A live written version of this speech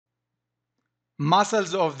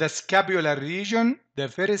Muscles of the scapular region. The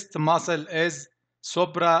first muscle is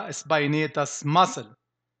supraspinatus muscle.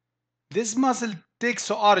 This muscle takes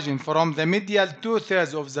origin from the medial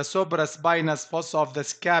 2/3 of the supraspinous fossa of the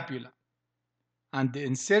scapula and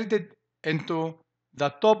inserted into the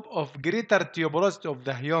top of greater tuberosity of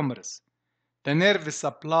the humerus. The nerve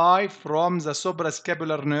supply from the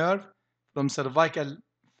suprascapular nerve from cervical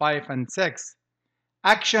 5 and 6.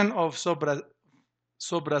 Action of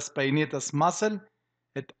supraspinatus muscle.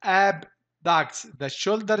 It abducts the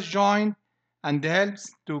shoulder joint and helps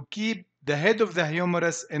to keep the head of the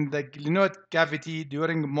humerus in the glenoid cavity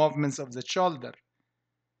during movements of the shoulder.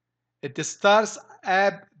 It starts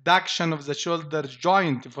abduction of the shoulder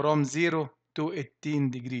joint from 0 to 18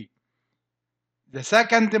 degrees. The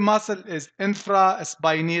second muscle is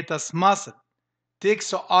infraspinatus muscle.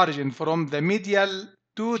 Takes origin from the medial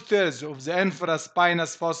 2/3 of the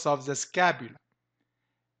infraspinous fossa of the scapula.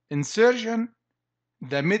 Insertion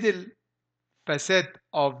the middle facet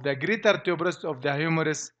of the greater tuberosity of the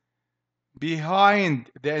humerus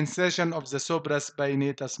behind the insertion of the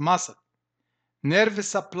supraspinatus muscle. Nerve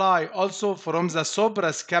supply also from the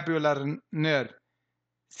suprascapular nerve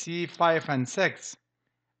C5 and 6.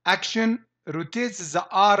 Action rotates the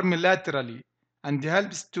arm laterally and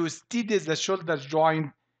helps to steady the shoulder joint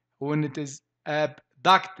when it is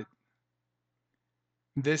abducted.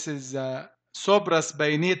 This is the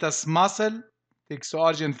supraspinatus muscle. Takes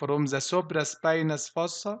origin from the supraspinous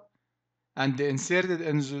fossa and inserted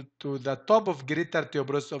into the top of greater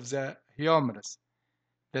tuberosity of the humerus.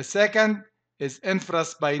 The second is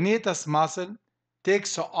infraspinatus muscle.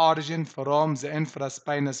 Takes origin from the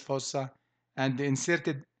infraspinous fossa and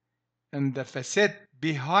inserted in the facet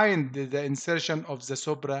behind the insertion of the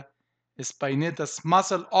supraspinatus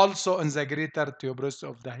muscle, also in the greater tuberosity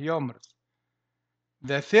of the humerus.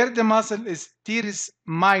 The third muscle is teres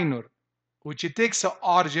minor, which takes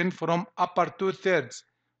origin from upper 2/3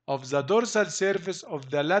 of the dorsal surface of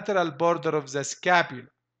the lateral border of the scapula.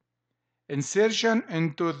 Insertion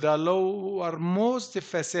into the lowermost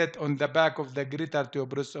facet on the back of the greater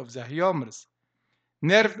tuberosity of the humerus.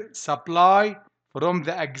 Nerve supply from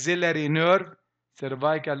the axillary nerve,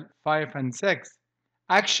 cervical 5 and 6.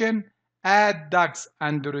 Action adducts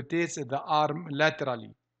and rotates the arm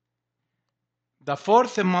laterally. The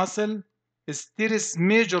fourth muscle is teres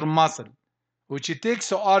major muscle, which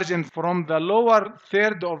takes origin from the lower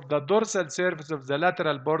third of the dorsal surface of the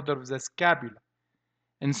lateral border of the scapula.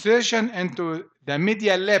 Insertion into the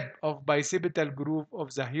medial lip of bicipital groove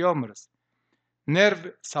of the humerus. Nerve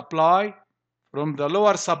supply from the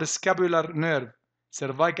lower subscapular nerve,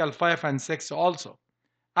 cervical 5 and 6 also.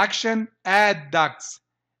 Action adducts,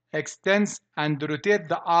 extends and rotates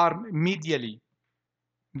the arm medially.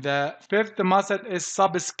 The fifth muscle is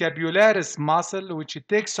Subscapularis muscle, which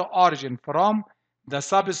takes origin from the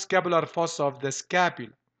subscapular fossa of the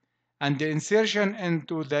scapula and the insertion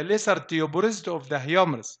into the lesser tuberosity of the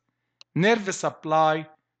humerus. Nerve supply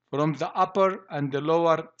from the upper and the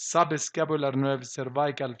lower subscapular nerve,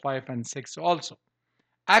 cervical 5 and 6 also.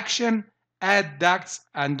 Action adducts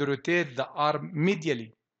and rotates the arm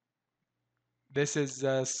medially. This is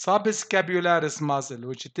the subscapularis muscle,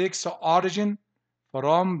 which takes origin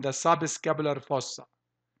from the subscapular fossa,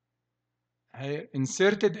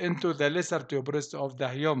 inserted into the lesser tuberosity of the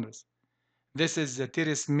humerus. This is the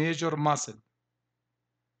teres major muscle.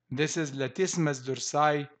 This is latissimus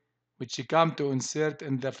dorsi, which come to insert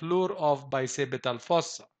in the floor of bicipital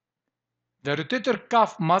fossa. The rotator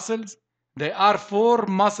cuff muscles, they are 4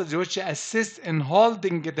 muscles which assist in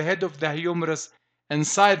holding the head of the humerus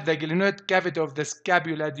inside the glenoid cavity of the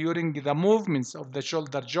scapula during the movements of the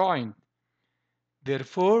shoulder joint.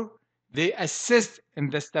 Therefore, they assist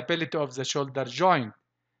in the stability of the shoulder joint.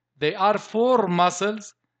 They are 4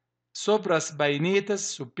 muscles: supraspinatus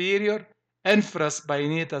superior,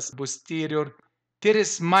 infraspinatus posterior,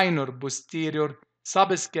 teres minor posterior,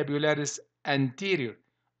 subscapularis anterior.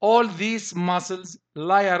 All these muscles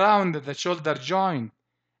lie around the shoulder joint,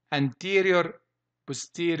 anterior,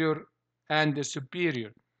 posterior, and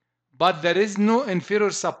superior. But there is no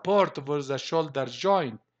inferior support for the shoulder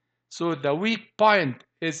joint. So the weak point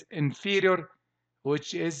is inferior,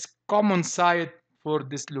 which is common site for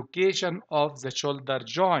dislocation of the shoulder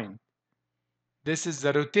joint. This is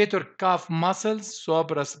the rotator cuff muscles,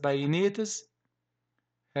 supraspinatus.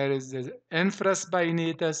 Here is the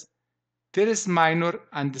infraspinatus, teres minor,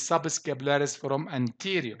 and the subscapularis from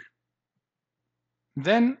anterior.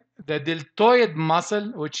 Then the deltoid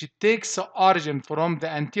muscle, which takes origin from the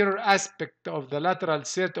anterior aspect of the lateral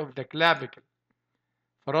third of the clavicle,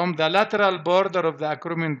 from the lateral border of the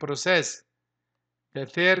acromion process. the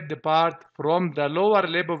third part from the lower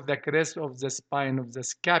lip of the crest of the spine of the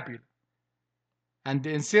scapula and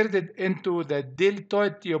inserted into the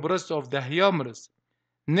deltoid tuberosity of the humerus.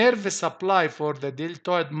 Nerve supply for the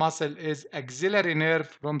deltoid muscle is axillary nerve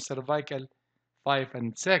from cervical 5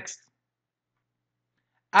 and 6.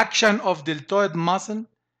 Action of deltoid muscle: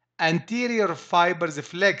 anterior fibers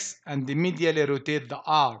flex and medially rotate the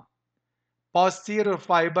arm. Posterior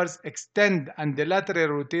fibers extend and laterally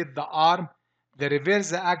rotate the arm, the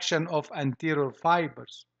reverse action of anterior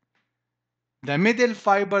fibers. The middle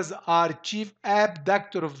fibers are chief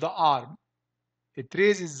abductor of the arm. It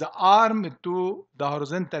raises the arm to the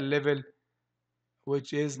horizontal level,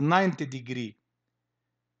 which is 90 degrees.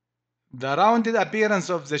 The rounded appearance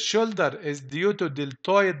of the shoulder is due to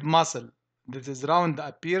deltoid muscle. This is round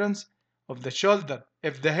appearance of the shoulder.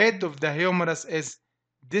 If the head of the humerus is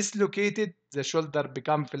dislocated, the shoulder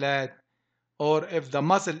becomes flat. Or if the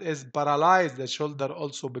muscle is paralyzed, the shoulder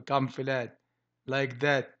also becomes flat. Like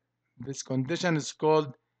that. This condition is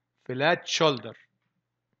called flat shoulder.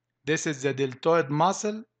 This is the deltoid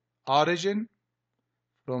muscle origin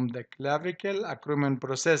from the clavicle, acromion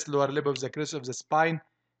process, lower lip of the crest of the spine,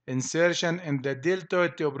 insertion in the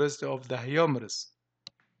deltoid tuberosity of the humerus.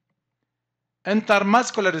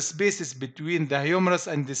 Intermuscular spaces between the humerus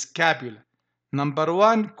and the scapula. Number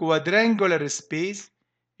 1, quadrangular space.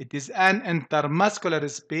 It is an intermuscular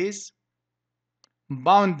space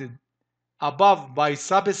bounded above by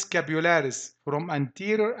subscapularis from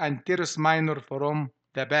anterior and teres minor from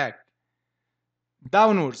the back.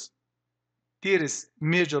 Downwards, teres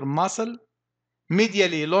major muscle.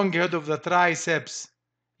 Medially, long head of the triceps.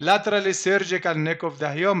 Laterally, surgical neck of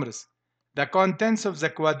the humerus. The contents of the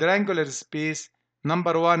quadrangular space: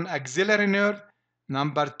 number 1, axillary nerve.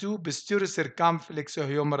 Number 2, posterior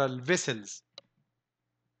circumflexohumeral vessels.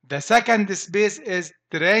 The second space is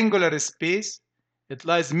triangular space. It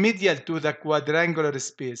lies medial to the quadrangular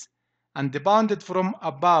space and bounded from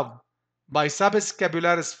above by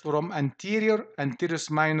subscapularis from anterior and teres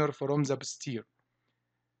minor from the posterior.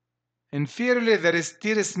 Inferiorly, there is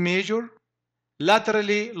teres major.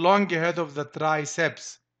 Laterally, long head of the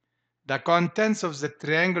triceps. The contents of the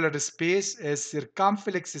triangular space is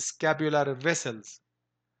circumflex scapular vessels.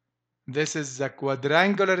 This is the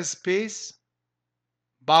quadrangular space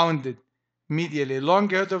bounded medially, long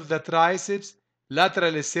head of the triceps,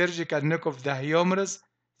 laterally surgical neck of the humerus,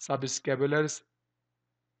 subscapularis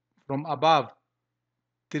from above,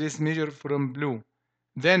 teres major from below.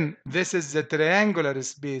 Then this is the triangular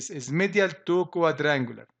space, is medial to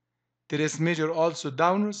quadrangular. Teres major also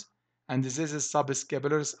downwards, and this is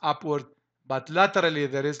subscapularis upward, but laterally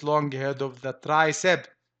there is long head of the tricep.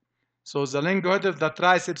 So the long head of the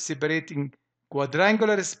tricep separating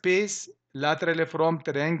quadrangular space laterally from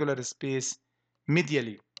triangular space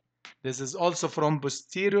medially. This is also from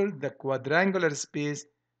posterior, the quadrangular space,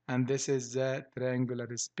 and this is the triangular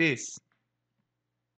space.